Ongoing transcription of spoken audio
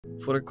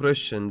For a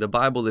Christian, the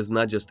Bible is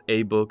not just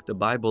a book, the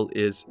Bible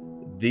is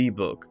the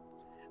book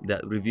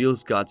that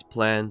reveals God's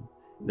plan,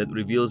 that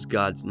reveals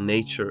God's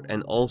nature,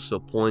 and also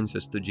points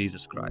us to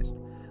Jesus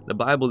Christ. The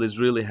Bible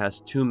really has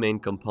two main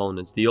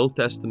components: the Old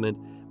Testament,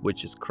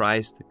 which is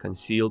Christ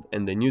concealed,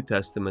 and the New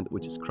Testament,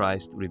 which is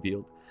Christ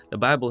revealed. The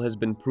Bible has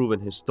been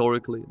proven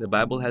historically, the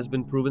Bible has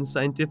been proven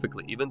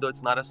scientifically, even though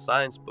it's not a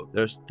science book.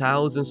 There's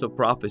thousands of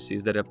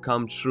prophecies that have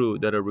come true,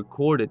 that are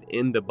recorded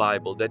in the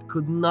Bible, that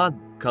could not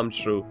come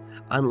true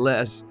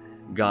unless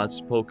God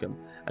spoke them.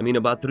 I mean,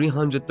 about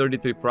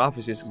 333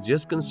 prophecies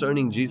just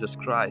concerning Jesus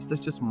Christ.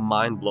 That's just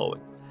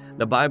mind-blowing.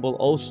 The Bible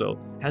also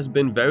has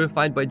been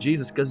verified by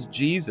Jesus, because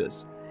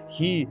Jesus,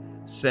 He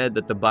said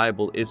that the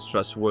Bible is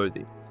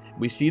trustworthy.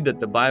 We see that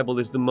the Bible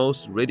is the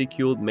most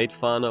ridiculed, made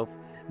fun of,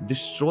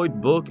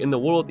 destroyed book in the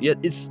world, yet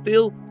it's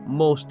still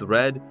most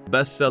read,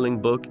 best-selling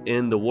book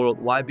in the world.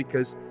 Why?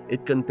 Because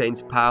it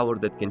contains power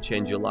that can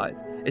change your life.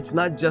 It's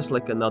not just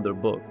like another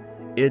book.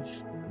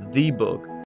 It's the book